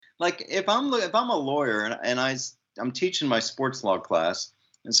Like if I'm a lawyer I'm teaching my sports law class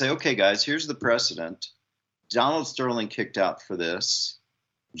and say, okay, guys, here's the precedent. Donald Sterling kicked out for this.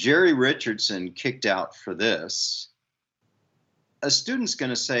 Jerry Richardson kicked out for this. A student's going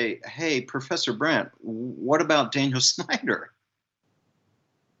to say, hey, Professor Brandt, what about Daniel Snyder?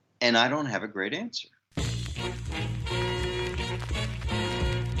 And I don't have a great answer.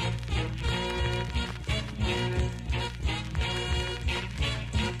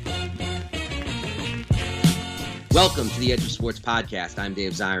 Welcome to the Edge of Sports podcast. I'm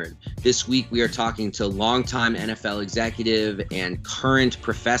Dave Zirin. This week we are talking to longtime NFL executive and current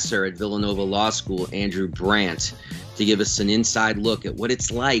professor at Villanova Law School, Andrew Brandt, to give us an inside look at what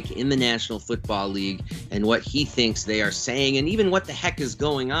it's like in the National Football League and what he thinks they are saying and even what the heck is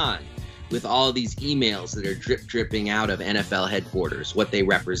going on with all of these emails that are dripping out of NFL headquarters, what they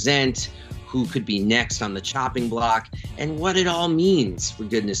represent, who could be next on the chopping block, and what it all means, for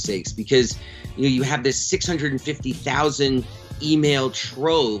goodness sakes, because you have this 650,000 email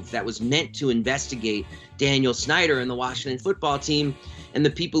trove that was meant to investigate Daniel Snyder and the Washington football team, and the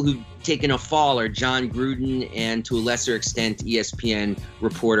people who've taken a fall are John Gruden and, to a lesser extent, ESPN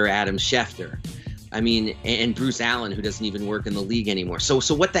reporter Adam Schefter. I mean, and Bruce Allen, who doesn't even work in the league anymore. So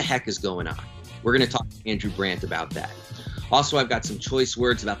what the heck is going on? We're going to talk to Andrew Brandt about that. Also, I've got some choice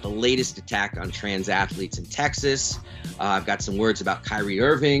words about the latest attack on trans athletes in Texas. I've got some words about Kyrie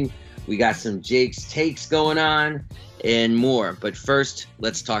Irving. We got some Jake's takes going on and more. But first,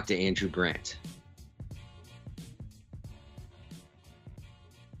 let's talk to Andrew Brandt.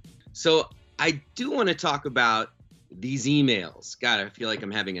 So I do want to talk about these emails. God, I feel like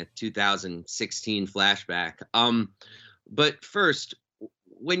I'm having a 2016 flashback. But first,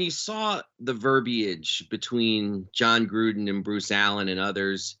 when you saw the verbiage between John Gruden and Bruce Allen and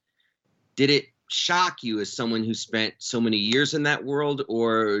others, did it shock you as someone who spent so many years in that world,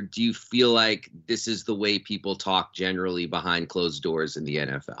 or do you feel like this is the way people talk generally behind closed doors in the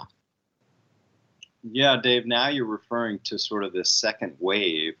NFL? Yeah, Dave, now you're referring to sort of this second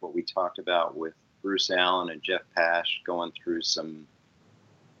wave, what we talked about with Bruce Allen and Jeff Pash going through some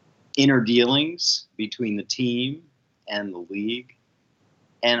inner dealings between the team and the league.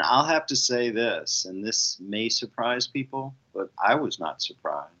 And I'll have to say this, and this may surprise people, but I was not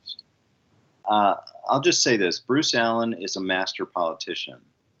surprised. I'll just say this. Bruce Allen is a master politician.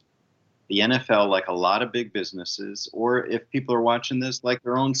 The NFL, like a lot of big businesses, or if people are watching this, like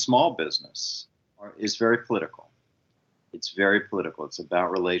their own small business, is very political. It's very political. It's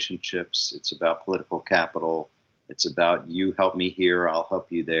about relationships. It's about political capital. It's about you help me here, I'll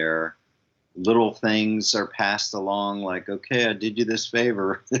help you there. Little things are passed along like, okay, I did you this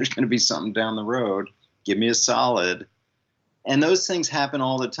favor. There's going to be something down the road. Give me a solid. And those things happen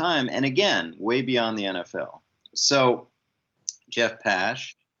all the time. And again, way beyond the NFL. So Jeff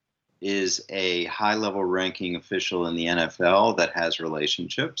Pash is a high-level ranking official in the NFL that has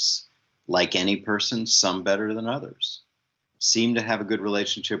relationships. Like any person, some better than others. Seem to have a good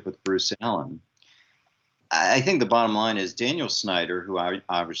relationship with Bruce Allen. I think the bottom line is Daniel Snyder, who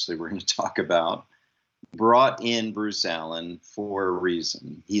obviously we're going to talk about, brought in Bruce Allen for a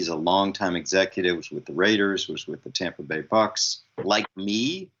reason. He's a longtime executive, was with the Raiders, was with the Tampa Bay Bucks. Like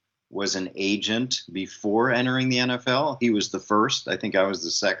me, was an agent before entering the NFL. He was the first. I think I was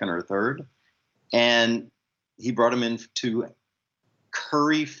the second or third. And he brought him in to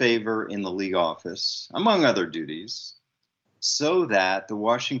curry favor in the league office, among other duties, so that the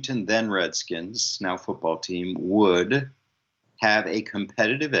Washington then Redskins, now football team, would have a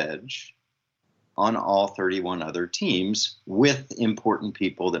competitive edge on all 31 other teams with important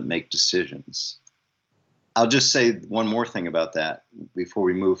people that make decisions. I'll just say one more thing about that before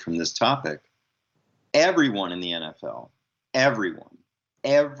we move from this topic. Everyone in the NFL,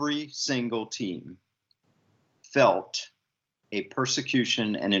 every single team felt a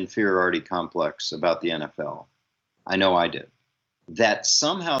persecution and inferiority complex about the NFL. I know I did. That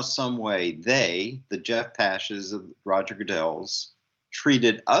somehow, some way, they, the Jeff Pashes, Roger Goodells,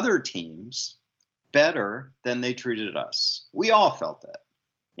 treated other teams better than they treated us. We all felt that.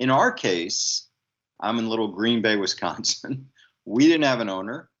 In our case, I'm in little Green Bay, Wisconsin. We didn't have an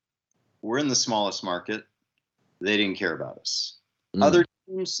owner. We're in the smallest market. They didn't care about us. Other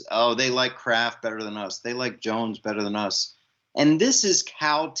teams, they like Kraft better than us. They like Jones better than us. And this is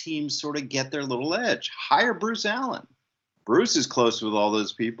how teams sort of get their little edge. Hire Bruce Allen. Bruce is close with all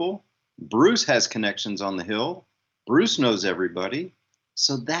those people. Bruce has connections on the Hill. Bruce knows everybody.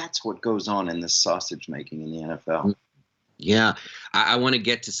 So that's what goes on in this sausage making in the NFL. Yeah, I want to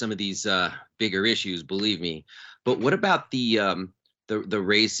get to some of these bigger issues, believe me. But what about the the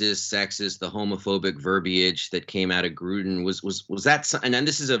racist, sexist, the homophobic verbiage that came out of Gruden, was that, and then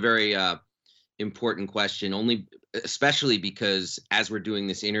this is a very important question, only especially because as we're doing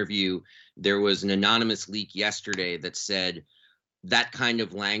this interview, there was an anonymous leak yesterday that said that kind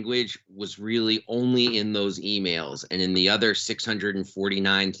of language was really only in those emails, and in the other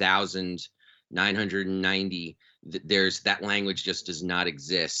 649,990, there's that language just does not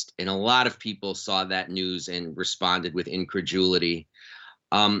exist. And a lot of people saw that news and responded with incredulity.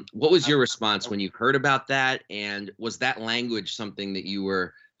 What was your response when you heard about that? And was that language something that you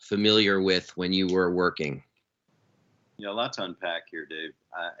were familiar with when you were working? Yeah, a lot to unpack here, Dave.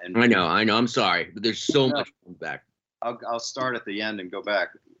 And I know. I'm sorry, but there's so much to unpack. I'll start at the end and go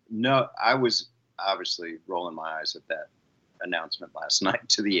back. No, I was obviously rolling my eyes at that announcement last night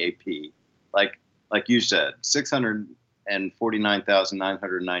to the AP. Like you said,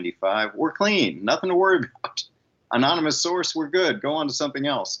 649,995. We're clean. Nothing to worry about. Anonymous source, we're good. Go on to something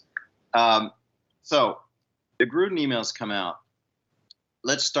else. So the Gruden emails come out.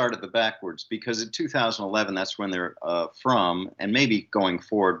 Let's start at the backwards, because in 2011, that's when they're from, and maybe going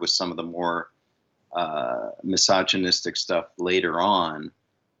forward with some of the more misogynistic stuff later on.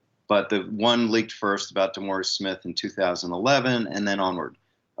 But the one leaked first about DeMaurice Smith in 2011, and then onward.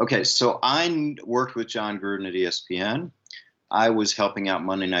 Okay, so I worked with John Gruden at ESPN. I was helping out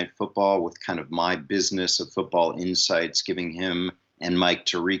Monday Night Football with kind of my business of football insights, giving him and Mike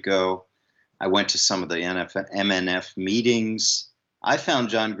Tirico. I went to some of the MNF meetings. I found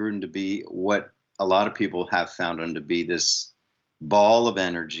John Gruden to be what a lot of people have found him to be, this ball of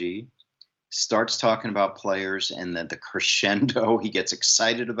energy, starts talking about players, and then the crescendo, he gets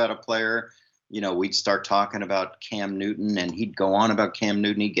excited about a player. You know, we'd start talking about Cam Newton, and he'd go on about Cam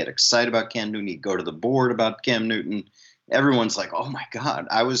Newton. He'd get excited about Cam Newton. He'd go to the board about Cam Newton. Everyone's like, oh, my God.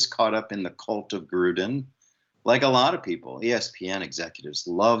 I was caught up in the cult of Gruden, like a lot of people. ESPN executives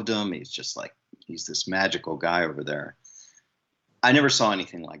loved him. He's just like, he's this magical guy over there. I never saw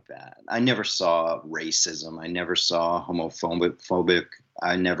anything like that. I never saw racism. I never saw homophobic.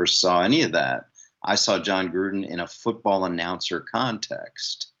 I never saw any of that. I saw John Gruden in a football announcer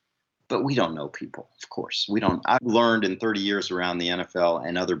context. But we don't know people, of course. We don't. I've learned in 30 years around the NFL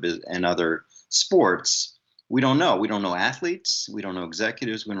and other sports, we don't know. We don't know athletes. We don't know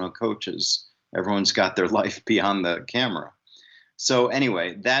executives. We don't know coaches. Everyone's got their life beyond the camera. So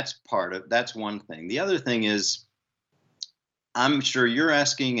anyway, that's one thing. The other thing is, I'm sure you're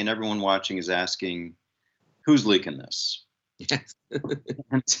asking, and everyone watching is asking, who's leaking this? Yes.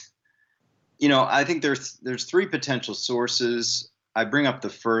 And, you know, I think there's three potential sources. I bring up the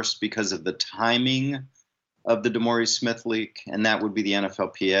first because of the timing of the DeMaurice Smith leak, and that would be the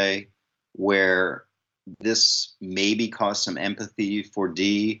NFLPA, where this maybe caused some empathy for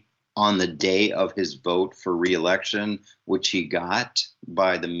D on the day of his vote for re-election, which he got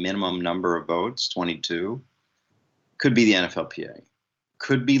by the minimum number of votes, 22. Could be the NFLPA,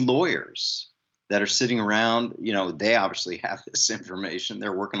 could be lawyers that are sitting around. You know, they obviously have this information.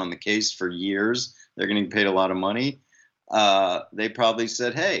 They're working on the case for years. They're getting paid a lot of money. They probably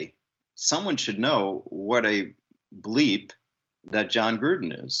said, hey, someone should know what a bleep that John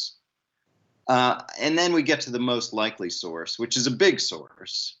Gruden is. And then we get to the most likely source, which is a big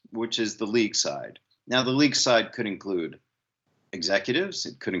source, which is the league side. Now, the league side could include executives.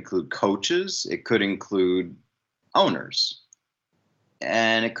 It could include coaches. It could include owners,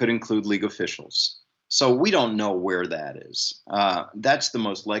 and it could include league officials. So we don't know where that is. That's the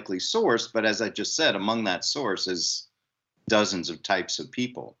most likely source, but as I just said, among that source is dozens of types of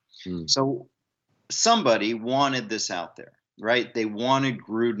people. So somebody wanted this out there, right? They wanted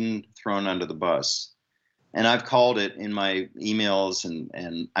Gruden thrown under the bus. And I've called it in my emails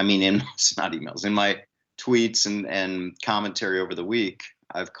and I mean, it's not emails, in my tweets and commentary over the week,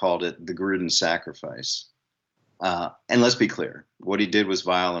 I've called it the Gruden sacrifice. And let's be clear, what he did was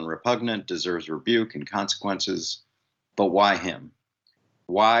vile and repugnant, deserves rebuke and consequences. But why him?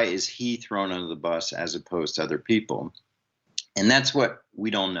 Why is he thrown under the bus as opposed to other people? And that's what we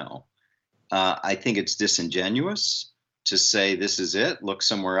don't know. I think it's disingenuous to say this is it, look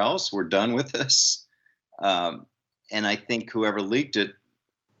somewhere else, we're done with this. And I think whoever leaked it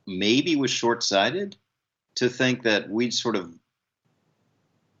maybe was short-sighted to think that we'd sort of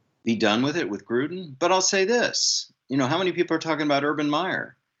be done with it with Gruden. But I'll say this, you know, how many people are talking about Urban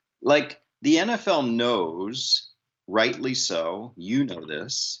Meyer? Like, the NFL knows, rightly so, you know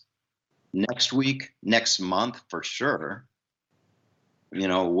this, next week, next month for sure, you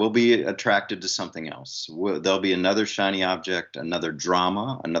know, we'll be attracted to something else. There'll be another shiny object, another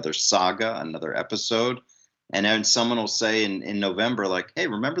drama, another saga, another episode. And then someone will say in November, like, hey,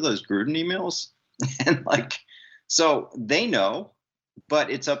 remember those Gruden emails? And like, so they know. But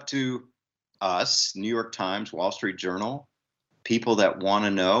it's up to us, New York Times, Wall Street Journal, people that want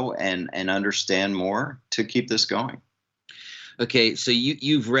to know and understand more to keep this going. Okay, so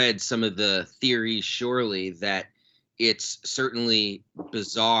you've read some of the theories, surely, that it's certainly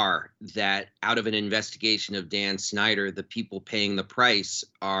bizarre that out of an investigation of Dan Snyder, the people paying the price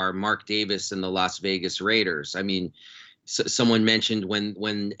are Mark Davis and the Las Vegas Raiders. I mean, someone mentioned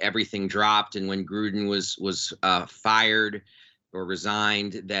when everything dropped and when Gruden was fired or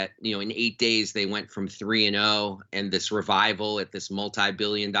resigned, that in 8 days they went from 3-0 and this revival at this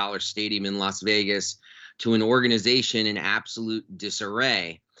multi-billion-dollar stadium in Las Vegas to an organization in absolute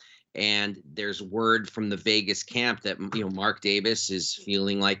disarray. And there's word from the Vegas camp that Mark Davis is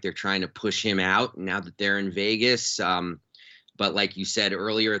feeling like they're trying to push him out now that they're in Vegas. But like you said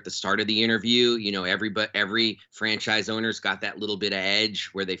earlier at the start of the interview, every franchise owner's got that little bit of edge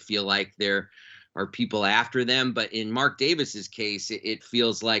where they feel like there are people after them. But in Mark Davis's case, it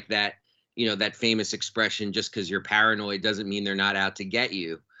feels like that, that famous expression, just because you're paranoid doesn't mean they're not out to get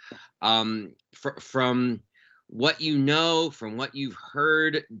you. From what you know, from what you've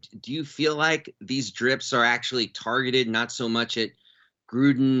heard, do you feel like these drips are actually targeted not so much at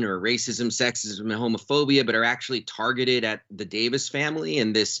Gruden or racism, sexism, and homophobia, but are actually targeted at the Davis family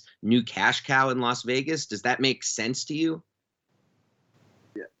and this new cash cow in Las Vegas? Does that make sense to you?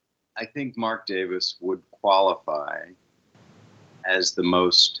 Yeah, I think Mark Davis would qualify as the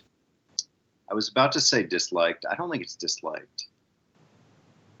most, I was about to say disliked. I don't think it's disliked.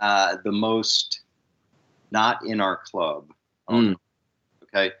 The most not in our club.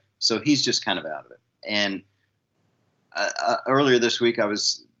 Okay. So he's just kind of out of it. And earlier this week, I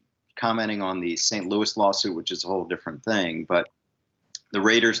was commenting on the St. Louis lawsuit, which is a whole different thing. But the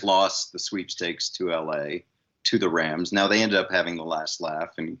Raiders lost the sweepstakes to LA, to the Rams. Now they ended up having the last laugh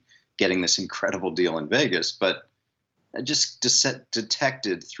and getting this incredible deal in Vegas. But I just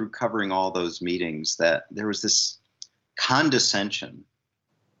detected through covering all those meetings that there was this condescension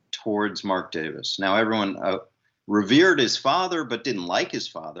towards Mark Davis. Now everyone revered his father, but didn't like his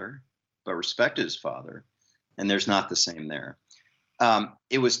father, but respected his father. And there's not the same there.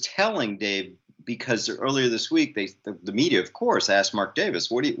 It was telling, Dave, because earlier this week, the media, of course, asked Mark Davis,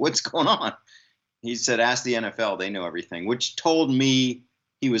 what's going on? He said, ask the NFL, they know everything, which told me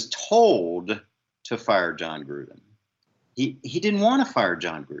he was told to fire John Gruden. He didn't want to fire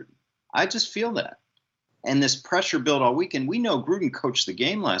John Gruden. I just feel that. And this pressure built all weekend. We know Gruden coached the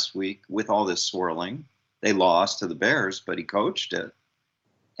game last week with all this swirling. They lost to the Bears, but he coached it.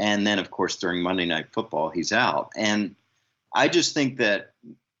 And then, of course, during Monday Night Football, he's out. And I just think that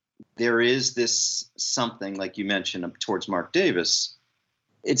there is this something, like you mentioned, towards Mark Davis.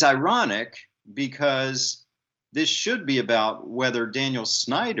 It's ironic because this should be about whether Daniel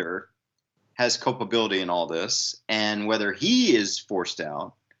Snyder has culpability in all this and whether he is forced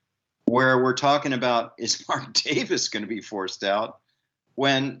out, where we're talking about, is Mark Davis going to be forced out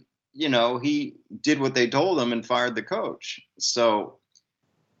when, he did what they told him and fired the coach. So,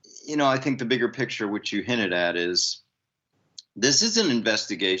 I think the bigger picture, which you hinted at, is this is an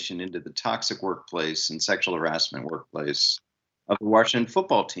investigation into the toxic workplace and sexual harassment workplace of the Washington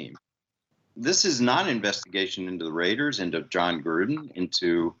football team. This is not an investigation into the Raiders, into John Gruden,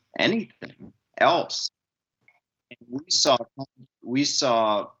 into anything else. And we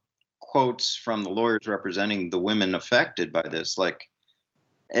saw quotes from the lawyers representing the women affected by this, like,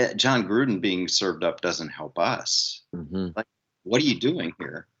 John Gruden being served up doesn't help us. Mm-hmm. Like, what are you doing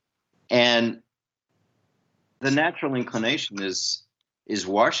here? And the natural inclination is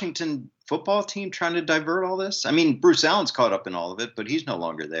Washington football team trying to divert all this? I mean, Bruce Allen's caught up in all of it, but he's no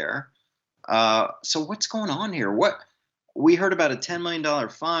longer there. So what's going on here? We heard about a $10 million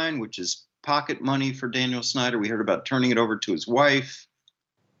fine, which is pocket money for Daniel Snyder. We heard about turning it over to his wife.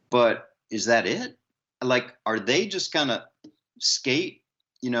 But is that it? Like, are they just going to skate,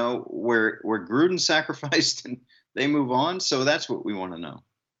 where Gruden sacrificed and they move on? So that's what we want to know.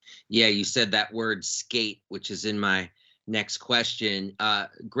 Yeah, you said that word skate, which is in my next question.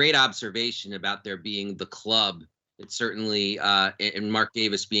 Great observation about there being the club. It certainly, and Mark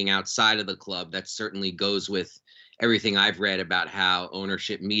Davis being outside of the club, that certainly goes with everything I've read about how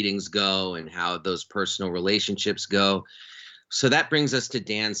ownership meetings go and how those personal relationships go. So that brings us to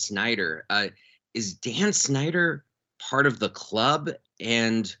Dan Snyder. Is Dan Snyder part of the club?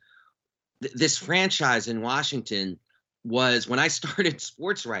 And this franchise in Washington was, when I started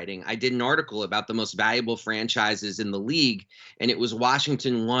sports writing, I did an article about the most valuable franchises in the league, and it was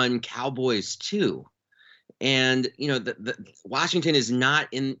Washington 1, Cowboys 2. And, the Washington is not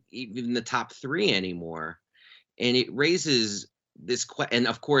in even the top 3 anymore. And it raises and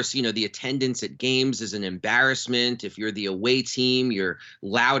of course, the attendance at games is an embarrassment. If you're the away team, you're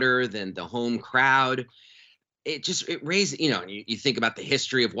louder than the home crowd. It raises, you think about the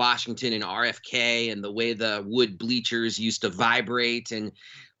history of Washington and RFK and the way the wood bleachers used to vibrate. And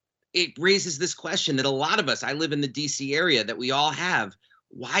it raises this question that a lot of us, I live in the DC area, that we all have.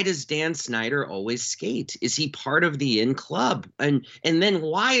 Why does Dan Snyder always skate? Is he part of the in club? And then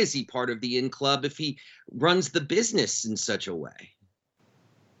why is he part of the in club if he runs the business in such a way?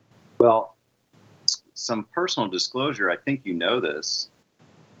 Well, some personal disclosure. I think you know this.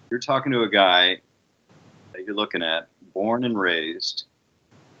 You're talking to a guy that you're looking at, born and raised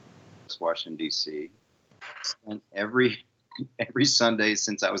in Washington, D.C., spent every Sunday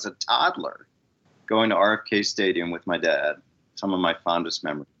since I was a toddler going to RFK Stadium with my dad. Some of my fondest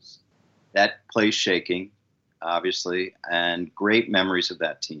memories. That place shaking, obviously, and great memories of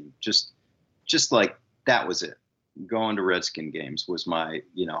that team. Just like that was it. Going to Redskin games was my,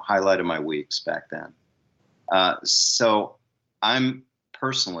 highlight of my weeks back then. So I'm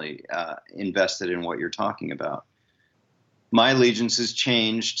personally invested in what you're talking about. My allegiance has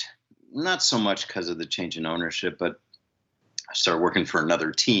changed, not so much because of the change in ownership, but I started working for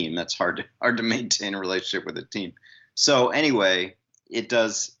another team. That's hard to maintain a relationship with a team. So anyway, it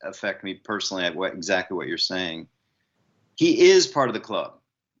does affect me personally at exactly what you're saying. He is part of the club.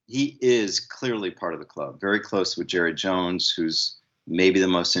 He is clearly part of the club, very close with Jerry Jones, who's maybe the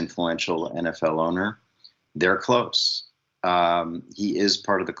most influential NFL owner. They're close. He is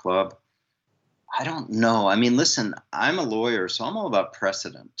part of the club. I don't know. I mean, listen, I'm a lawyer, so I'm all about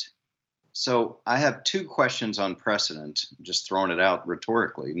precedent. So I have two questions on precedent, just throwing it out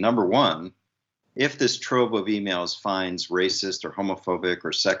rhetorically. Number one, if this trove of emails finds racist or homophobic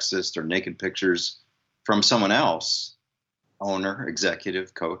or sexist or naked pictures from someone else, owner,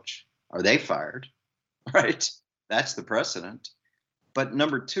 executive, coach, are they fired? Right? That's the precedent. But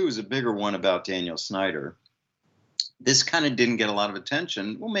number two is a bigger one about Daniel Snyder. This kind of didn't get a lot of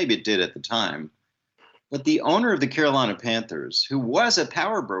attention. Well, maybe it did at the time. But the owner of the Carolina Panthers, who was a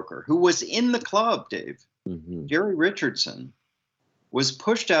power broker, who was in the club, Dave, Jerry Richardson, was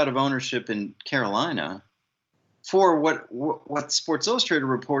pushed out of ownership in Carolina for what Sports Illustrated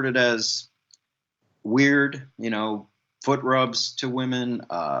reported as weird, foot rubs to women,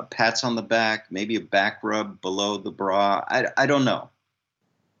 pats on the back, maybe a back rub below the bra. I don't know.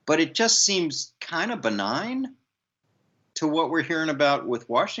 But it just seems kind of benign to what we're hearing about with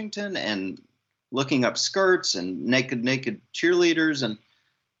Washington and looking up skirts and naked cheerleaders. And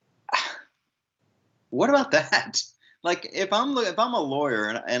what about that? Like if I'm a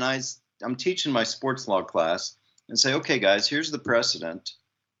lawyer and I'm teaching my sports law class and say, okay, guys, here's the precedent.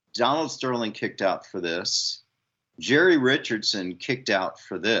 Donald Sterling kicked out for this. Jerry Richardson kicked out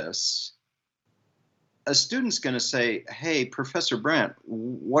for this. A student's going to say, hey, Professor Brandt,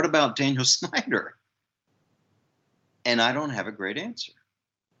 what about Daniel Snyder? And I don't have a great answer.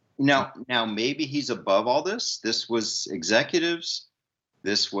 Now maybe he's above all this. This was executives.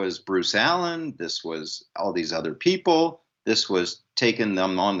 This was Bruce Allen. This was all these other people. This was taking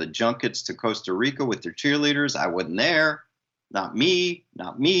them on the junkets to Costa Rica with their cheerleaders. I wasn't there. Not me.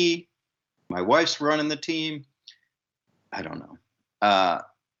 My wife's running the team. I don't know.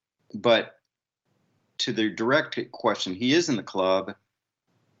 But to the direct question, he is in the club.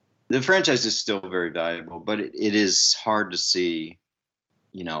 The franchise is still very valuable, but it is hard to see,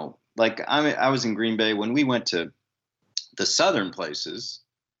 like I was in Green Bay when we went to the southern places,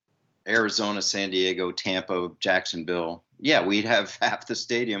 Arizona, San Diego, Tampa, Jacksonville. Yeah, we'd have half the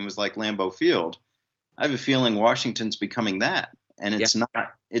stadium was like Lambeau Field. I have a feeling Washington's becoming that. And it's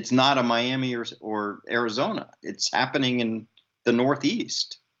not a Miami or Arizona. It's happening in the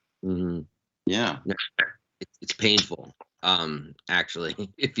Northeast. Mm-hmm. Yeah. It's painful, actually,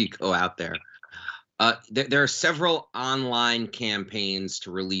 if you go out there. There are several online campaigns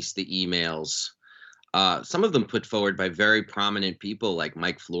to release the emails. Some of them put forward by very prominent people like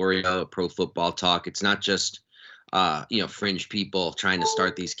Mike Florio at Pro Football Talk. It's not just, fringe people trying to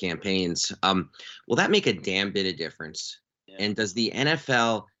start these campaigns. Will that make a damn bit of difference? Yeah. And does the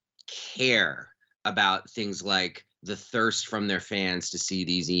NFL care about things like the thirst from their fans to see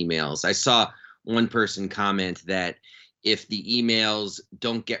these emails? I saw one person comment that if the emails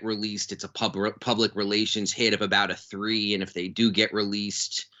don't get released, it's a public relations hit of about a 3. And if they do get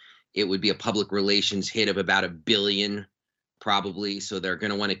released, it would be a public relations hit of about $1 billion, probably. So they're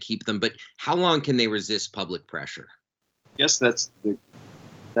going to want to keep them. But how long can they resist public pressure? Yes, that's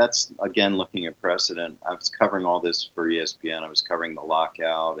again looking at precedent. I was covering all this for ESPN. I was covering the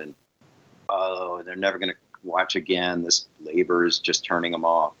lockout, and they're never going to watch again. This labor is just turning them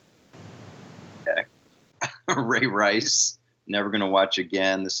off. Okay. Ray Rice Never going to watch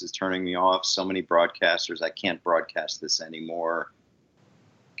again. This is turning me off. So many broadcasters. I can't broadcast this anymore.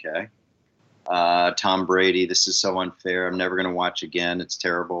 Okay. Tom Brady. This is so unfair. I'm never going to watch again. It's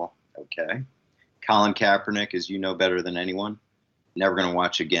terrible. Okay. Colin Kaepernick, as you know better than anyone. Never going to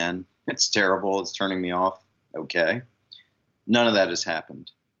watch again. It's terrible. It's turning me off. Okay. None of that has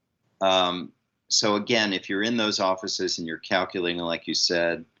happened. So again, if you're in those offices and you're calculating, like you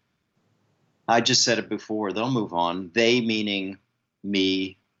said, I just said it before, they'll move on. They meaning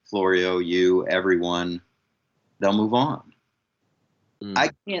me, Florio, you, everyone, they'll move on.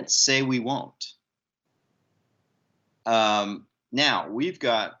 I can't say we won't. Now, we've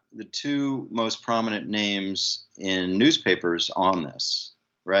got the two most prominent names in newspapers on this,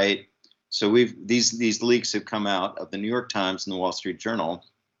 right? So these leaks have come out of the New York Times and the Wall Street Journal,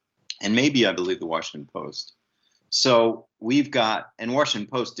 and maybe, I believe, the Washington Post. So we've got, and Washington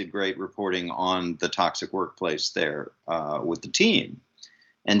Post did great reporting on the toxic workplace there with the team,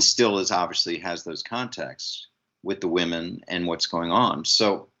 and still is obviously has those contacts with the women and what's going on.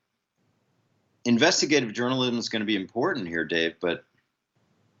 So investigative journalism is going to be important here, Dave, but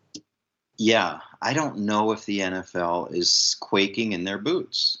yeah, I don't know if the NFL is quaking in their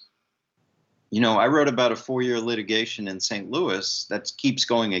boots. You know, I wrote about a 4-year litigation in St. Louis that keeps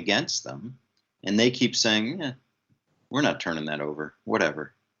going against them, and they keep saying, we're not turning that over,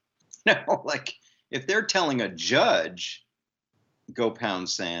 whatever. No, like if they're telling a judge, go pound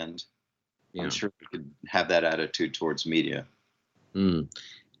sand, I'm sure we could have that attitude towards media.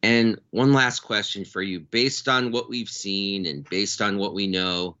 And one last question for you. Based on what we've seen and based on what we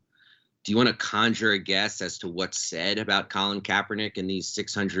know, do you want to conjure a guess as to what's said about Colin Kaepernick in these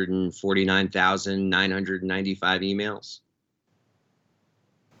 649,995 emails?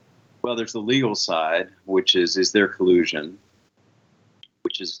 Well, there's the legal side, which is there collusion,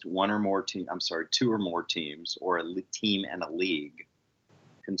 which is two or more teams or a team and a league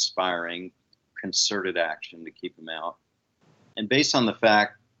conspiring, concerted action to keep him out. And based on the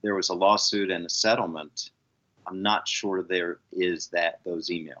fact there was a lawsuit and a settlement, I'm not sure there is those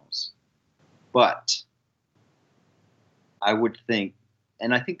emails. But I would think,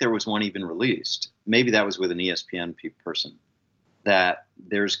 and I think there was one even released, maybe that was with an ESPN person, that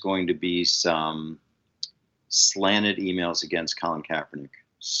there's going to be some slanted emails against Colin Kaepernick,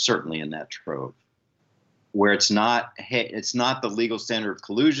 certainly in that trove, where it's not the legal standard of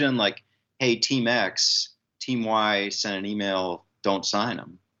collusion, like, hey, Team X, Team Y sent an email, don't sign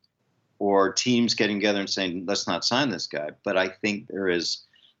them, or teams getting together and saying, let's not sign this guy. But I think there is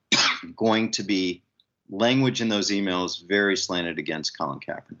going to be language in those emails very slanted against Colin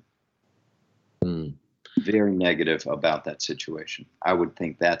Kaepernick. Very negative about that situation. I would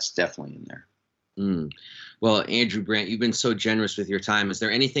think that's definitely in there. Well, Andrew Brandt, you've been so generous with your time. Is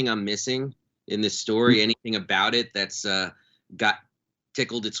there anything I'm missing in this story? Anything about it that's got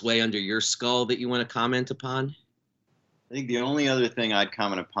tickled its way under your skull that you want to comment upon? I think the only other thing I'd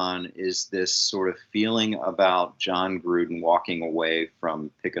comment upon is this sort of feeling about John Gruden walking away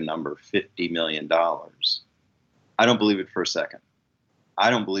from, pick a number, $50 million. I don't believe it for a second.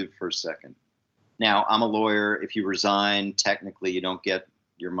 Now, I'm a lawyer. If you resign, technically you don't get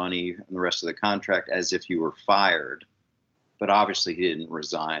your money and the rest of the contract as if you were fired. But obviously he didn't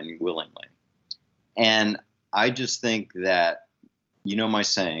resign willingly. And I just think that, you know my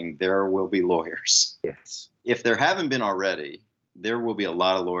saying, there will be lawyers. Yes. If there haven't been already, there will be a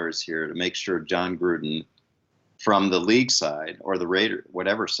lot of lawyers here to make sure John Gruden, from the league side or the Raider,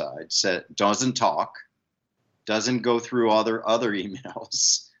 whatever side, doesn't talk, doesn't go through other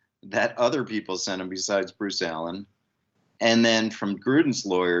emails that other people sent him besides Bruce Allen, and then from Gruden's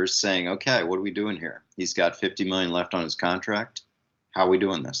lawyers saying, okay, what are we doing here? He's got $50 million left on his contract. How are we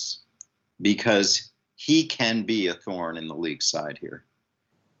doing this? Because he can be a thorn in the league side here.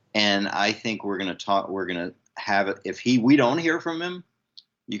 And I think we're going to have it. If we don't hear from him,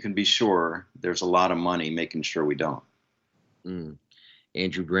 you can be sure there's a lot of money making sure we don't.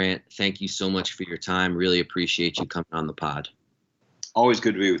 Andrew Brandt, thank you so much for your time. Really appreciate you coming on the pod. Always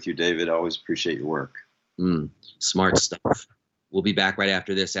good to be with you, David. Always appreciate your work. Smart stuff. We'll be back right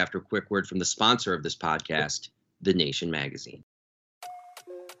after this, after a quick word from the sponsor of this podcast, The Nation Magazine.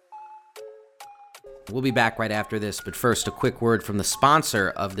 We'll be back right after this, but first, a quick word from the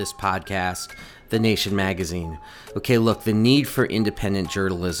sponsor of this podcast, The Nation Magazine. Okay, look, the need for independent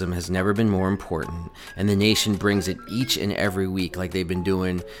journalism has never been more important, and The Nation brings it each and every week like they've been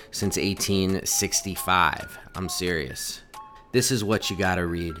doing since 1865. I'm serious. this is what you gotta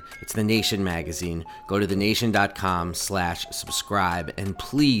read. It's The Nation magazine. Go to thenation.com/subscribe, and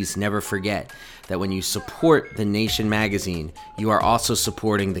please never forget that when you support The Nation magazine, you are also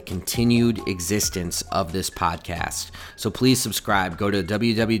supporting the continued existence of this podcast. So please subscribe. Go to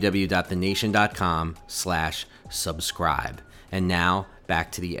www.thenation.com/subscribe. And now, back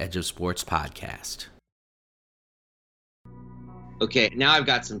to the Edge of Sports podcast. Okay, now I've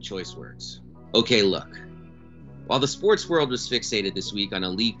got some choice words. Okay, look. While the sports world was fixated this week on a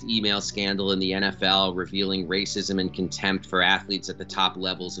leaked email scandal in the NFL revealing racism and contempt for athletes at the top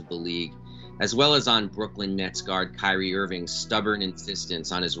levels of the league, as well as on Brooklyn Nets guard Kyrie Irving's stubborn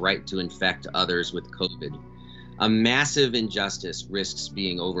insistence on his right to infect others with COVID, a massive injustice risks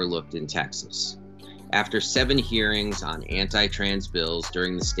being overlooked in Texas. After 7 hearings on anti-trans bills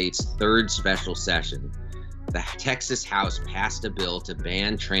during the state's 3rd special session, the Texas House passed a bill to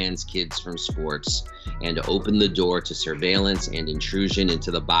ban trans kids from sports and to open the door to surveillance and intrusion into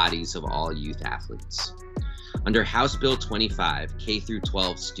the bodies of all youth athletes. Under House Bill 25,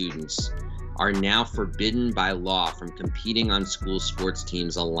 K-12 students are now forbidden by law from competing on school sports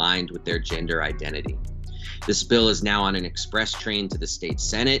teams aligned with their gender identity. This bill is now on an express train to the state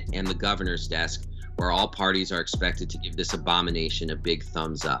Senate and the governor's desk, where all parties are expected to give this abomination a big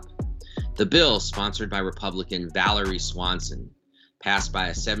thumbs up. The bill, sponsored by Republican Valerie Swanson, passed by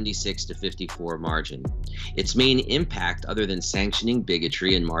a 76-54 margin. Its main impact, other than sanctioning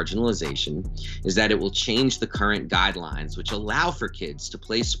bigotry and marginalization, is that it will change the current guidelines, which allow for kids to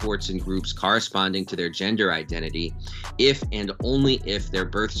play sports in groups corresponding to their gender identity if and only if their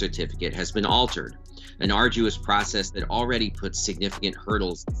birth certificate has been altered. An arduous process that already puts significant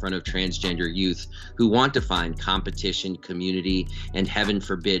hurdles in front of transgender youth who want to find competition, community, and heaven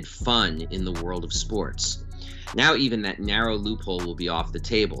forbid, fun in the world of sports. Now even that narrow loophole will be off the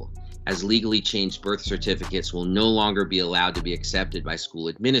table, as legally changed birth certificates will no longer be allowed to be accepted by school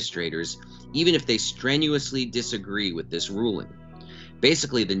administrators, even if they strenuously disagree with this ruling.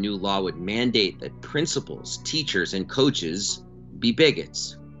 Basically, the new law would mandate that principals, teachers, and coaches be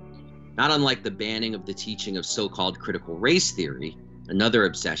bigots. Not unlike the banning of the teaching of so-called critical race theory, another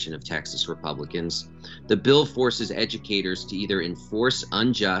obsession of Texas Republicans, the bill forces educators to either enforce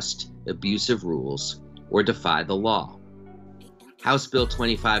unjust, abusive rules or defy the law. House Bill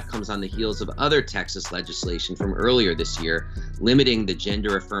 25 comes on the heels of other Texas legislation from earlier this year, limiting the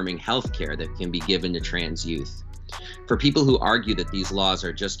gender-affirming health care that can be given to trans youth. For people who argue that these laws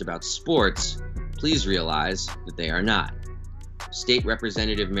are just about sports, please realize that they are not. State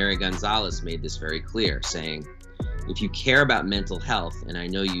Representative Mary Gonzalez made this very clear, saying, "If you care about mental health, and I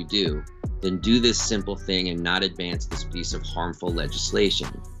know you do, then do this simple thing and not advance this piece of harmful legislation.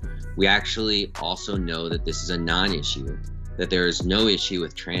 We actually also know that this is a non-issue, that there is no issue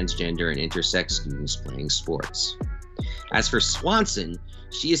with transgender and intersex students playing sports." As for Swanson,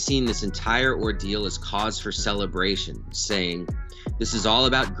 she has seen this entire ordeal as cause for celebration, saying, "This is all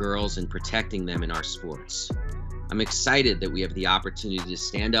about girls and protecting them in our sports. I'm excited that we have the opportunity to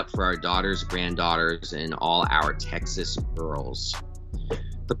stand up for our daughters, granddaughters, and all our Texas girls."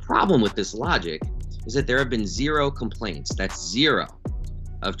 The problem with this logic is that there have been 0 complaints, that's 0,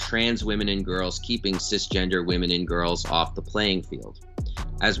 of trans women and girls keeping cisgender women and girls off the playing field.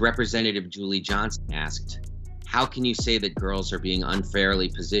 As Representative Julie Johnson asked, "How can you say that girls are being unfairly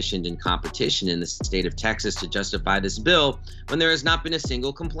positioned in competition in the state of Texas to justify this bill when there has not been a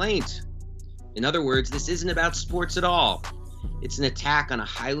single complaint?" In other words, this isn't about sports at all. It's an attack on a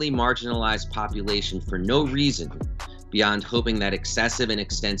highly marginalized population for no reason beyond hoping that excessive and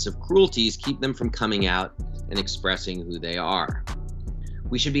extensive cruelties keep them from coming out and expressing who they are.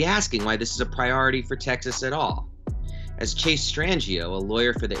 We should be asking why this is a priority for Texas at all. As Chase Strangio, a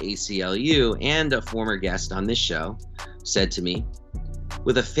lawyer for the ACLU and a former guest on this show, said to me,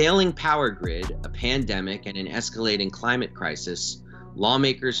 "With a failing power grid, a pandemic, and an escalating climate crisis,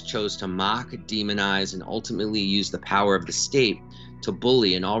 lawmakers chose to mock, demonize, and ultimately use the power of the state to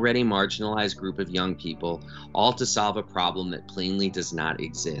bully an already marginalized group of young people, all to solve a problem that plainly does not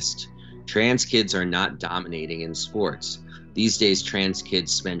exist. Trans kids are not dominating in sports. These days, trans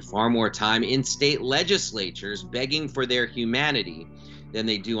kids spend far more time in state legislatures begging for their humanity than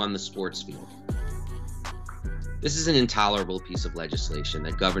they do on the sports field." This is an intolerable piece of legislation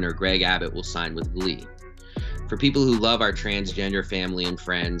that Governor Greg Abbott will sign with glee. For people who love our transgender family and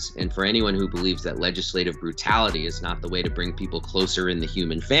friends, and for anyone who believes that legislative brutality is not the way to bring people closer in the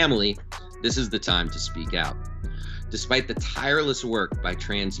human family, this is the time to speak out. Despite the tireless work by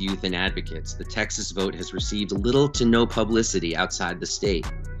trans youth and advocates, the Texas vote has received little to no publicity outside the state.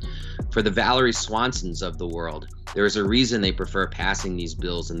 For the Valerie Swansons of the world, there is a reason they prefer passing these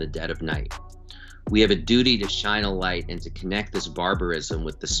bills in the dead of night. We have a duty to shine a light and to connect this barbarism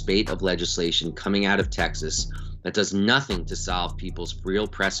with the spate of legislation coming out of Texas that does nothing to solve people's real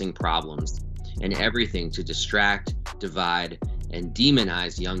pressing problems and everything to distract, divide, and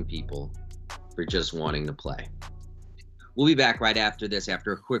demonize young people for just wanting to play. We'll be back right after this,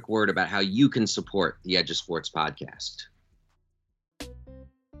 after a quick word about how you can support the Edge of Sports podcast.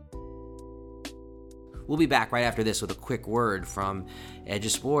 We'll be back right after this with a quick word from Edge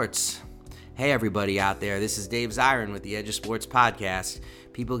of Sports. Hey, everybody out there. This is Dave Zirin with the Edge of Sports podcast.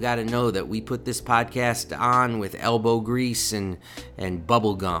 People got to know that we put this podcast on with elbow grease and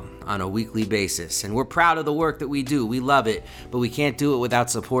bubble gum on a weekly basis. And we're proud of the work that we do. We love it, but we can't do it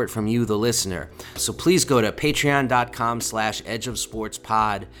without support from you, the listener. So please go to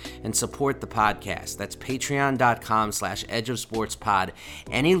patreon.com/edgeofsportspod and support the podcast. That's patreon.com/edgeofsportspod.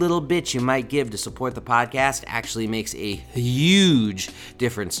 Any little bit you might give to support the podcast actually makes a huge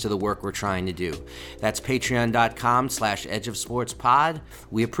difference to the work we're trying to do. That's patreon.com/edgeofsportspod.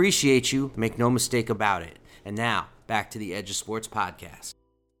 We appreciate you. Make no mistake about it. And now, back to the Edge of Sports podcast.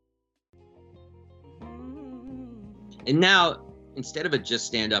 And now, instead of a just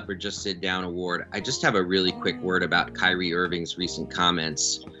stand up or just sit down award, I just have a really quick word about Kyrie Irving's recent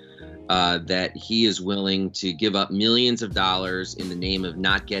comments that he is willing to give up millions of dollars in the name of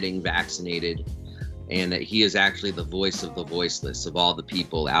not getting vaccinated, and that he is actually the voice of the voiceless, of all the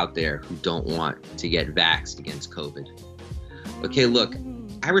people out there who don't want to get vaxxed against COVID. Okay, look,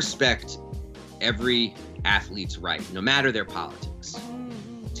 I respect every athlete's right, no matter their politics,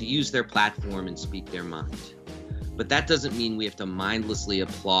 to use their platform and speak their mind. But that doesn't mean we have to mindlessly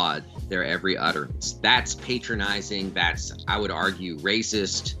applaud their every utterance. That's patronizing. That's, I would argue,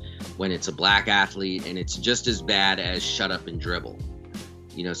 racist when it's a black athlete, and it's just as bad as shut up and dribble.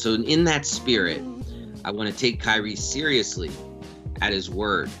 You know, so in that spirit, I want to take Kyrie seriously at his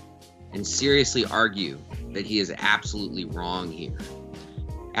word and seriously argue that he is absolutely wrong here.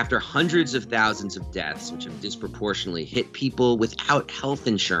 After hundreds of thousands of deaths, which have disproportionately hit people without health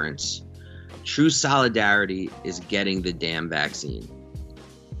insurance, true solidarity is getting the damn vaccine.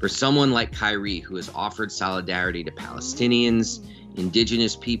 For someone like Kyrie, who has offered solidarity to Palestinians,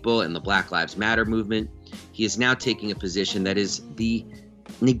 indigenous people, and the Black Lives Matter movement, he is now taking a position that is the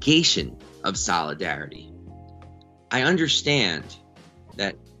negation of solidarity. I understand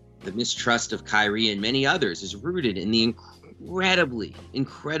that the mistrust of Kyrie and many others is rooted in the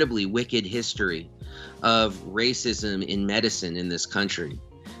incredibly wicked history of racism in medicine in this country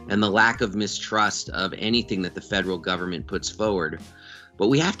and the lack of mistrust of anything that the federal government puts forward. But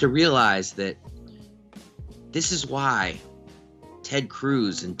we have to realize that this is why Ted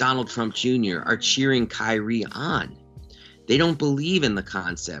Cruz and Donald Trump Jr. are cheering Kyrie on. They don't believe in the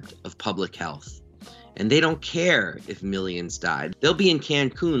concept of public health. And they don't care if millions died. They'll be in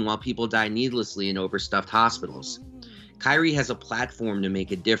Cancun while people die needlessly in overstuffed hospitals. Kyrie has a platform to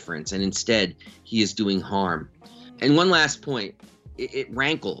make a difference, and instead, he is doing harm. And one last point, it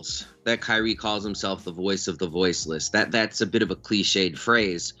rankles that Kyrie calls himself the voice of the voiceless. That's a bit of a cliched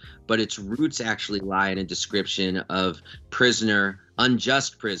phrase, but its roots actually lie in a description of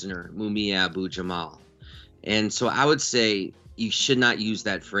unjust prisoner, Mumia Abu-Jamal. And so I would say you should not use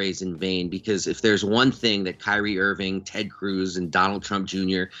that phrase in vain, because if there's one thing that Kyrie Irving, Ted Cruz, and Donald Trump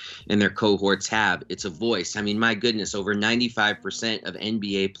Jr. and their cohorts have, it's a voice. I mean, my goodness, over 95% of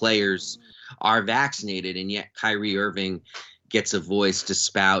NBA players are vaccinated, and yet Kyrie Irving gets a voice to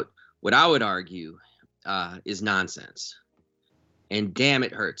spout what I would argue is nonsense. And damn,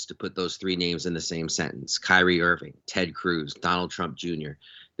 it hurts to put those three names in the same sentence. Kyrie Irving, Ted Cruz, Donald Trump Jr.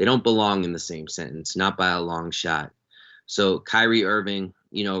 They don't belong in the same sentence, not by a long shot. So Kyrie Irving,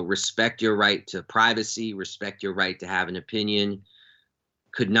 respect your right to privacy, respect your right to have an opinion.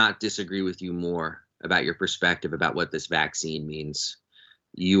 Could not disagree with you more about your perspective about what this vaccine means.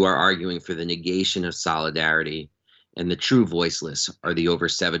 You are arguing for the negation of solidarity, and the true voiceless are the over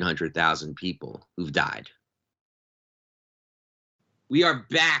 700,000 people who've died. We are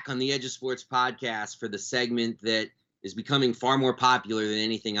back on the Edge of Sports podcast for the segment that is becoming far more popular than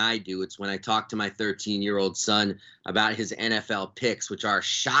anything I do. It's when I talk to my 13-year-old son about his NFL picks, which are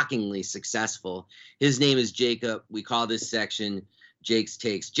shockingly successful. His name is Jacob. We call this section Jake's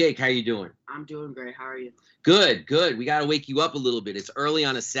Takes. Jake, how you doing? I'm doing great. How are you? Good. We got to wake you up a little bit. It's early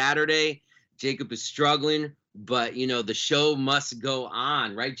on a Saturday. Jacob is struggling, but, the show must go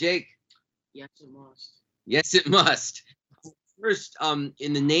on. Right, Jake? Yes, it must. Yes, it must. First,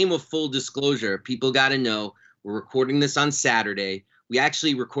 in the name of full disclosure, people got to know, we're recording this on Saturday. We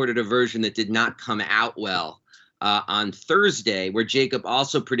actually recorded a version that did not come out well on Thursday, where Jacob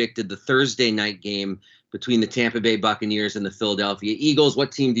also predicted the Thursday night game between the Tampa Bay Buccaneers and the Philadelphia Eagles.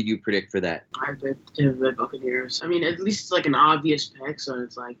 What team did you predict for that? I picked Tampa Bay Buccaneers. I mean, at least it's like an obvious pick, so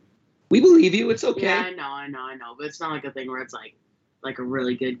it's like. We believe you. It's okay. Yeah, I know. But it's not like a thing where it's like a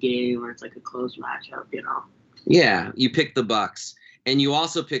really good game or it's like a close matchup, you know. Yeah, you picked the Bucs. And you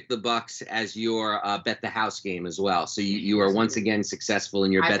also picked the Bucs as your bet the house game as well. So you are once again successful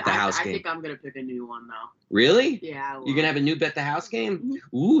in your bet the house game. I think I'm gonna pick a new one though. Really? Yeah. You're gonna have a new bet the house game?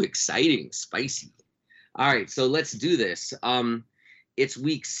 Mm-hmm. Ooh, exciting, spicy. All right, so let's do this. It's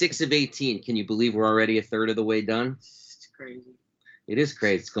week 6 of 18. Can you believe we're already a third of the way done? It's crazy. It is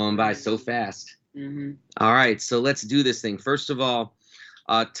crazy. It's going by so fast. Mm-hmm. All right, so let's do this thing. First of all,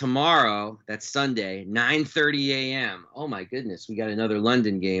 tomorrow, that's Sunday, 9:30 a.m. Oh my goodness, we got another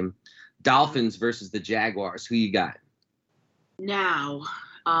London game. Dolphins versus the Jaguars. Who you got? Now,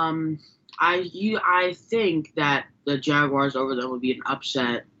 I think that the Jaguars over them would be an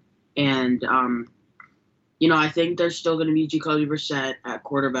upset, and I think there's still going to be Jacoby Brissett at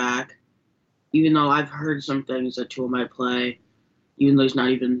quarterback, even though I've heard some things that Tua might play, even though he's not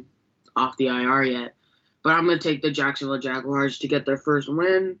even off the IR yet. But I'm going to take the Jacksonville Jaguars to get their first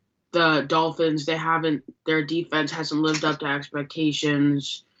win. The Dolphins, their defense hasn't lived up to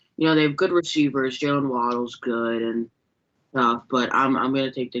expectations. They have good receivers. Jalen Waddle's good and stuff. But I'm going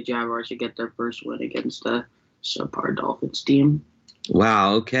to take the Jaguars to get their first win against the subpar Dolphins team.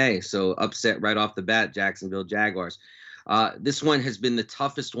 Wow, okay. So upset right off the bat, Jacksonville Jaguars. This one has been the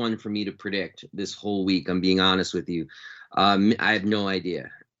toughest one for me to predict this whole week. I'm being honest with you. I have no idea.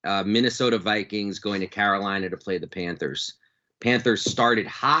 Minnesota Vikings going to Carolina to play the Panthers. Panthers started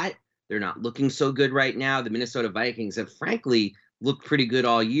hot. They're not looking so good right now. The Minnesota Vikings have frankly looked pretty good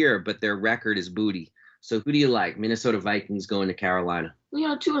all year, but their record is booty. So who do you like? Minnesota Vikings going to Carolina.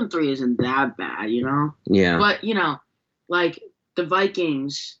 2-3 isn't that bad, Yeah. But, like the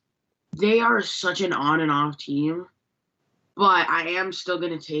Vikings, they are such an on and off team. But I am still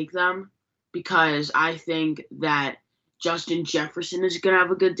going to take them because I think that Justin Jefferson is going to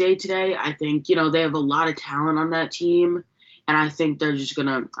have a good day today. I think, they have a lot of talent on that team. And I think they're just going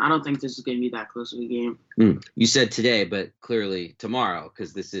to – I don't think this is going to be that close of a game. You said today, but clearly tomorrow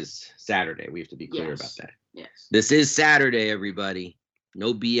because this is Saturday. We have to be clear about that. Yes. This is Saturday, everybody.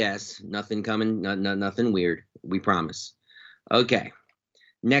 No BS. Nothing coming. Nothing weird. We promise. Okay.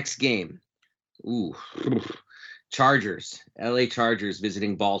 Next game. Ooh. Chargers, LA Chargers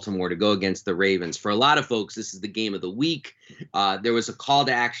visiting Baltimore to go against the Ravens. For a lot of folks, this is the game of the week. There was a call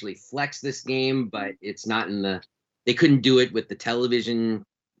to actually flex this game, but it's not they couldn't do it with the television,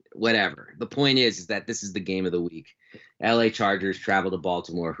 whatever. The point is that this is the game of the week. LA Chargers travel to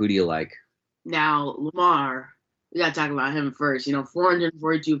Baltimore. Who do you like? Now, Lamar, we got to talk about him first.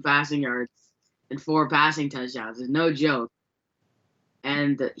 442 passing yards and 4 passing touchdowns is no joke.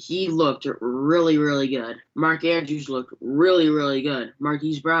 And he looked really, really good. Mark Andrews looked really, really good.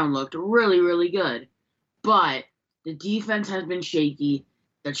 Marquise Brown looked really, really good. But the defense has been shaky.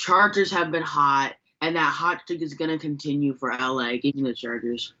 The Chargers have been hot. And that hot streak is going to continue for LA. Give me the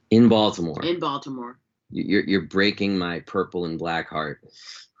Chargers. In Baltimore. In Baltimore. You're breaking my purple and black heart.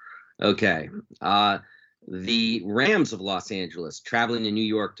 Okay. The Rams of Los Angeles traveling to New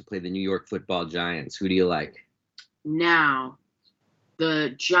York to play the New York Football Giants. Who do you like? Now,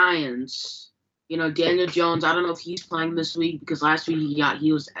 the Giants, Daniel Jones, I don't know if he's playing this week because last week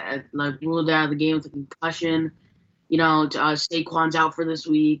he was ruled out of the game with a concussion. Saquon's out for this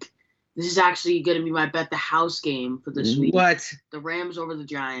week. This is actually going to be my bet the house game for this week. What? The Rams over the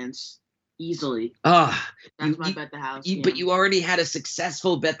Giants, easily. That's my bet the house game. But you already had a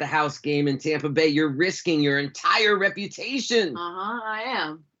successful bet the house game in Tampa Bay. You're risking your entire reputation. I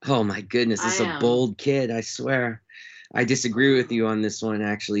am. Oh my goodness, this is a bold kid, I swear. I disagree with you on this one,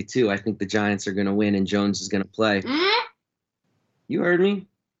 actually, too. I think the Giants are going to win and Jones is going to play. You heard me?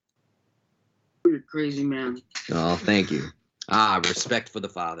 You're a crazy man. Oh, thank you. Respect for the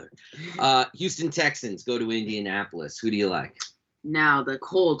father. Houston Texans go to Indianapolis. Who do you like? Now, the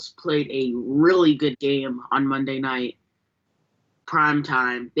Colts played a really good game on Monday night, prime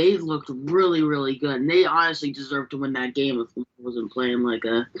time. They looked really, really good. And they honestly deserved to win that game if he wasn't playing like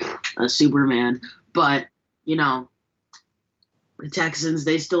a Superman. But, the Texans,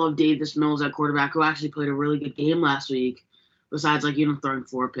 they still have Davis Mills at quarterback, who actually played a really good game last week, besides, throwing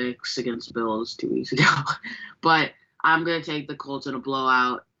 4 picks against the Bills 2 weeks ago. But I'm going to take the Colts in a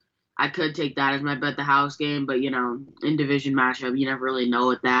blowout. I could take that as my bet the house game, but, in division matchup, you never really know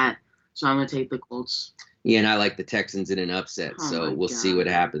with that. So I'm going to take the Colts. Yeah, and I like the Texans in an upset, so we'll see what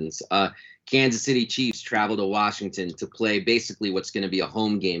happens. Kansas City Chiefs travel to Washington to play basically what's going to be a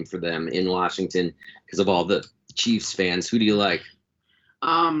home game for them in Washington because of all the Chiefs fans. Who do you like?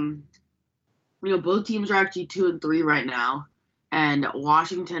 Both teams are actually 2-3 right now, and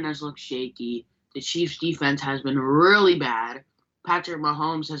Washington has looked shaky. The Chiefs' defense has been really bad. Patrick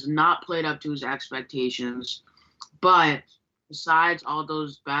Mahomes has not played up to his expectations. But besides all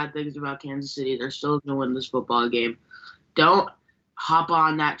those bad things about Kansas City, they're still going to win this football game. Don't hop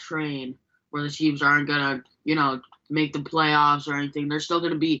on that train where the Chiefs aren't going to, make the playoffs or anything. They're still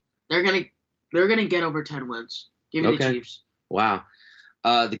going to be – they're going to get over 10 wins. Give me the Chiefs. Wow.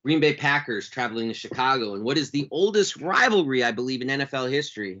 The Green Bay Packers traveling to Chicago. And what is the oldest rivalry, I believe, in NFL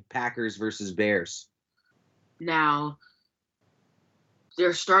history? Packers versus Bears. Now,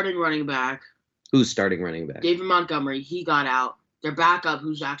 their starting running back. Who's starting running back? David Montgomery. He got out. Their backup,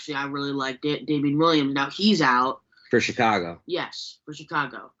 who's actually I really like, Damian Williams. Now he's out. For Chicago. Yes, for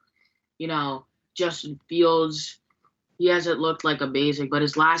Chicago. Justin Fields, he hasn't looked like amazing, but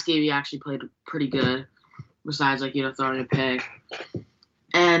his last game he actually played pretty good, besides throwing a pick.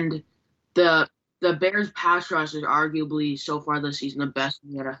 And the Bears pass rush is arguably so far this season the best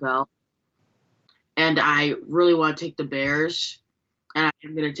in the NFL. And I really want to take the Bears, and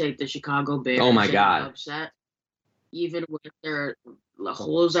I'm going to take the Chicago Bears. Oh my God! Upset, even with their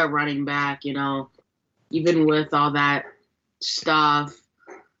holes at running back, even with all that stuff.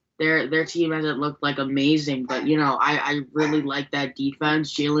 Their team hasn't looked like amazing, but I really like that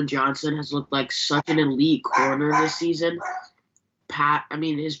defense. Jalen Johnson has looked like such an elite corner this season.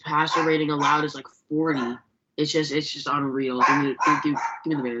 His passer rating allowed is like 40. It's just unreal. Give me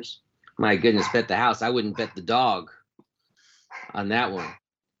the Bears. My goodness, bet the house. I wouldn't bet the dog on that one.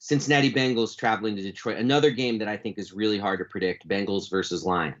 Cincinnati Bengals traveling to Detroit. Another game that I think is really hard to predict. Bengals versus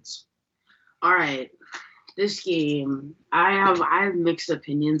Lions. All right. This game, I have mixed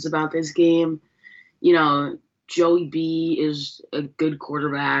opinions about this game. Joey B is a good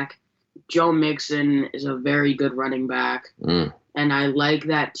quarterback. Joe Mixon is a very good running back. And I like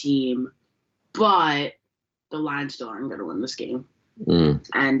that team. But the Lions still aren't going to win this game.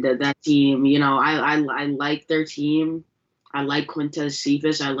 And that team, I like their team. I like Quintez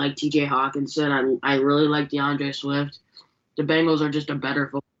Cephas. I like TJ Hawkinson. I really like DeAndre Swift. The Bengals are just a better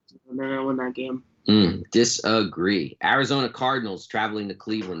football team. They're going to win that game. Disagree. Arizona Cardinals traveling to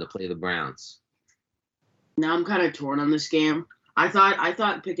Cleveland to play the Browns. Now I'm kind of torn on this game. I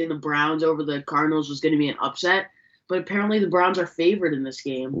thought picking the Browns over the Cardinals was going to be an upset, but apparently the Browns are favored in this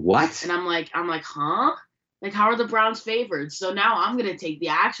game. What? And I'm like, huh? Like, how are the Browns favored? So now I'm going to take the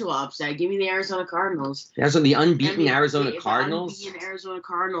actual upset. Give me the Arizona Cardinals. The unbeaten Arizona Cardinals? The unbeaten Arizona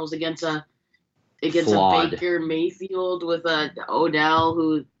Cardinals against a Baker Mayfield with a Odell,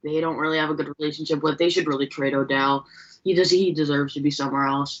 who they don't really have a good relationship with. They should really trade Odell. He deserves to be somewhere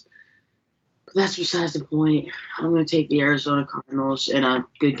else. But that's besides the point. I'm going to take the Arizona Cardinals in a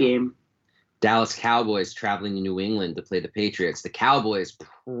good game. Dallas Cowboys traveling to New England to play the Patriots. The Cowboys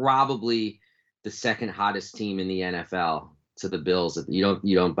probably the second hottest team in the NFL to the Bills. You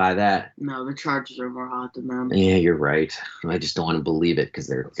don't buy that? No, the Chargers are more hot than them. Yeah, you're right. I just don't want to believe it because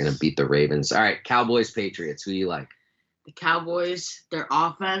they're going to beat the Ravens. All right, Cowboys, Patriots. Who do you like? The Cowboys, their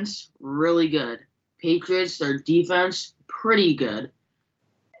offense, really good. Patriots, their defense, pretty good.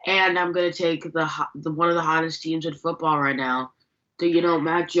 And I'm going to take the one of the hottest teams in football right now.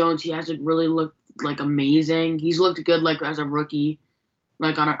 Mac Jones, he hasn't really looked like amazing. He's looked good as a rookie.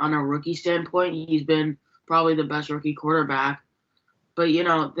 On a rookie standpoint, he's been probably the best rookie quarterback. But,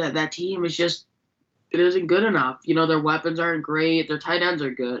 that team is just – it isn't good enough. Their weapons aren't great. Their tight ends are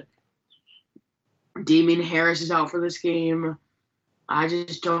good. Damian Harris is out for this game. I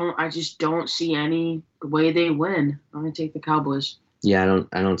just don't see any way they win. I'm going to take the Cowboys. Yeah,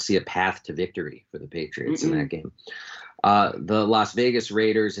 I don't see a path to victory for the Patriots in that game. The Las Vegas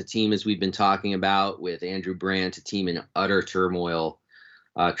Raiders, a team, as we've been talking about, with Andrew Brandt, a team in utter turmoil,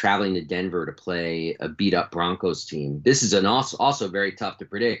 traveling to Denver to play a beat-up Broncos team. This is also very tough to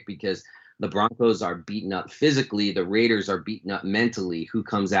predict because the Broncos are beaten up physically. The Raiders are beaten up mentally. Who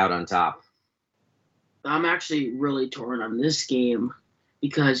comes out on top? I'm actually really torn on this game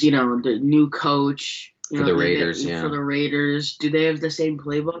because, the new coach – for the Raiders, For the Raiders, do they have the same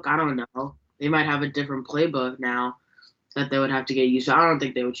playbook? I don't know. They might have a different playbook now that they would have to get used to. I don't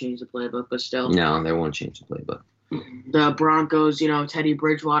think they would change the playbook, but still. No, they won't change the playbook. The Broncos, Teddy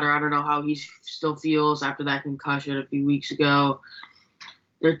Bridgewater, I don't know how he still feels after that concussion a few weeks ago.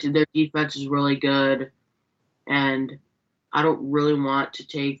 Their defense is really good, and I don't really want to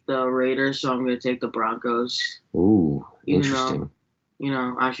take the Raiders, so I'm going to take the Broncos. Ooh, interesting.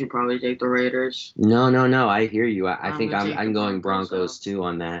 I should probably take the Raiders. No. I hear you. I think I'm going Broncos too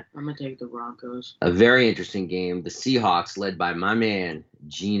on that. I'm going to take the Broncos. A very interesting game. The Seahawks, led by my man,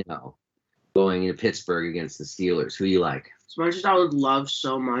 Geno, going into Pittsburgh against the Steelers. Who you like? As much as I would love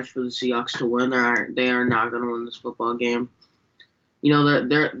so much for the Seahawks to win, they are not going to win this football game. You know,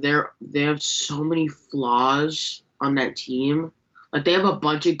 they have so many flaws on that team. Like, they have a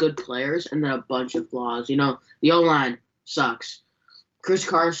bunch of good players and then a bunch of flaws. You know, the O-line sucks. Chris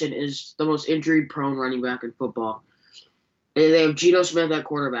Carson is the most injury-prone running back in football. They have Geno Smith at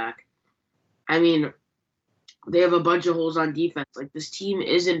quarterback. I mean, they have a bunch of holes on defense. Like, this team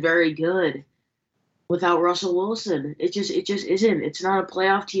isn't very good without Russell Wilson. It just isn't. It's not a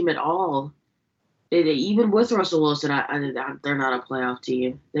playoff team at all. Even with Russell Wilson, they're not a playoff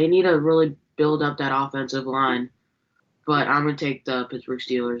team. They need to really build up that offensive line. But I'm going to take the Pittsburgh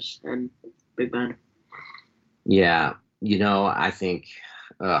Steelers and Big Ben. Yeah, you know, I think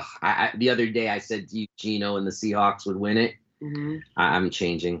the other day I said Geno and the Seahawks would win it. Mm-hmm. I'm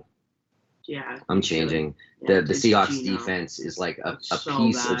changing. Yeah, I'm changing. Yeah, the Seahawks Geno. defense is like a So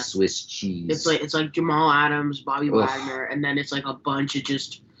piece bad. of Swiss cheese. It's like Jamal Adams, Bobby Wagner, and then it's like a bunch of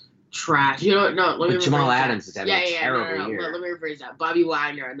just trash. You know, no. Let me But Jamal rephrase that. Adams is having a terrible year. Let me rephrase that. Bobby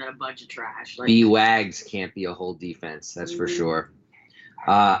Wagner and then a bunch of trash. Like, B-Wags can't be a whole defense, that's for sure.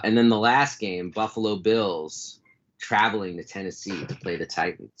 And then the last game, Buffalo Bills traveling to Tennessee to play the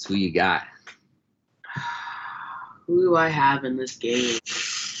Titans. Who you got? Who do I have in this game?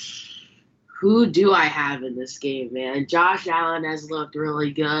 Man? Josh Allen has looked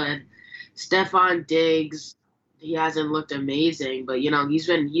really good. Stephon Diggs, he hasn't looked amazing, but you know, he's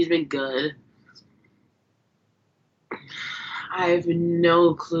been good. I have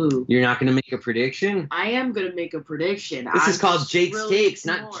no clue. You're not going to make a prediction? I am going to make a prediction. This is called Jake's really Takes,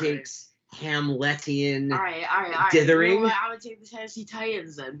 not bored. Jake's Hamletian All right. dithering. You know what? I'm going to take the Tennessee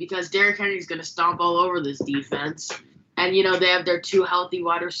Titans then, because Derrick Henry's going to stomp all over this defense. And, you know, they have their 2 healthy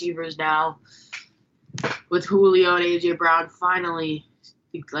wide receivers now with Julio and A.J. Brown. Finally,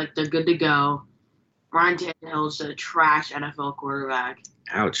 like, they're good to go. Ryan Tannehill's a trash NFL quarterback.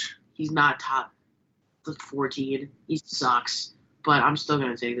 Ouch. He's not top 14. He sucks. But I'm still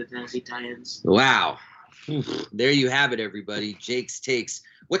going to take the Tennessee Titans. Wow. There you have it, everybody. Jake's Takes.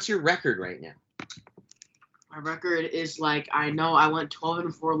 What's your record right now? My record is like, I know I went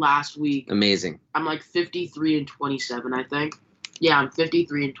 12-4 last week. Amazing. I'm like 53-27, I think. Yeah, I'm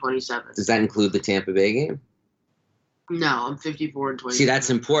 53-27. Does that include the Tampa Bay game? No, I'm 54-27. See, that's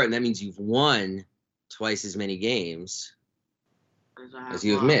important. That means you've won twice as many games as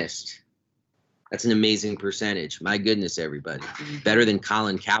you have missed. That's an amazing percentage. My goodness, everybody. Better than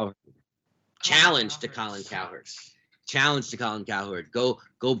Colin Cowherd. Challenge to Colin Cowherd. Challenge to Colin Cowherd. Go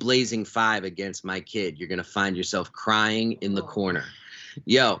blazing 5 against my kid. You're going to find yourself crying in the corner.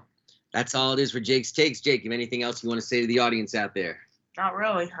 Yo, that's all it is for Jake's Takes. Jake, you have anything else you want to say to the audience out there? Not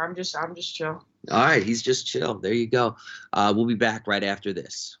really. I'm just chill. All right, he's just chill. There you go. We'll be back right after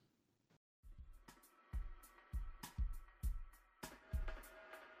this.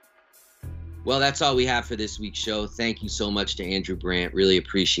 Well, that's all we have for this week's show. Thank you so much to Andrew Brandt. Really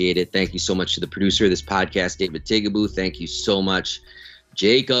appreciate it. Thank you so much to the producer of this podcast, David Tigaboo. Thank you so much,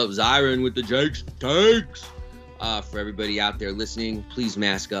 Jacob Zyron with the Jake's Takes. For everybody out there listening, please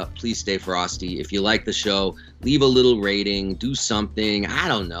mask up. Please stay frosty. If you like the show, leave a little rating. Do something. I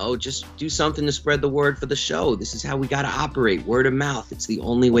don't know. Just do something to spread the word for the show. This is how we got to operate. Word of mouth. It's the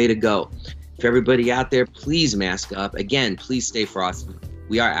only way to go. For everybody out there, please mask up. Again, please stay frosty.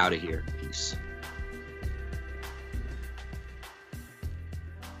 We are out of here. Peace.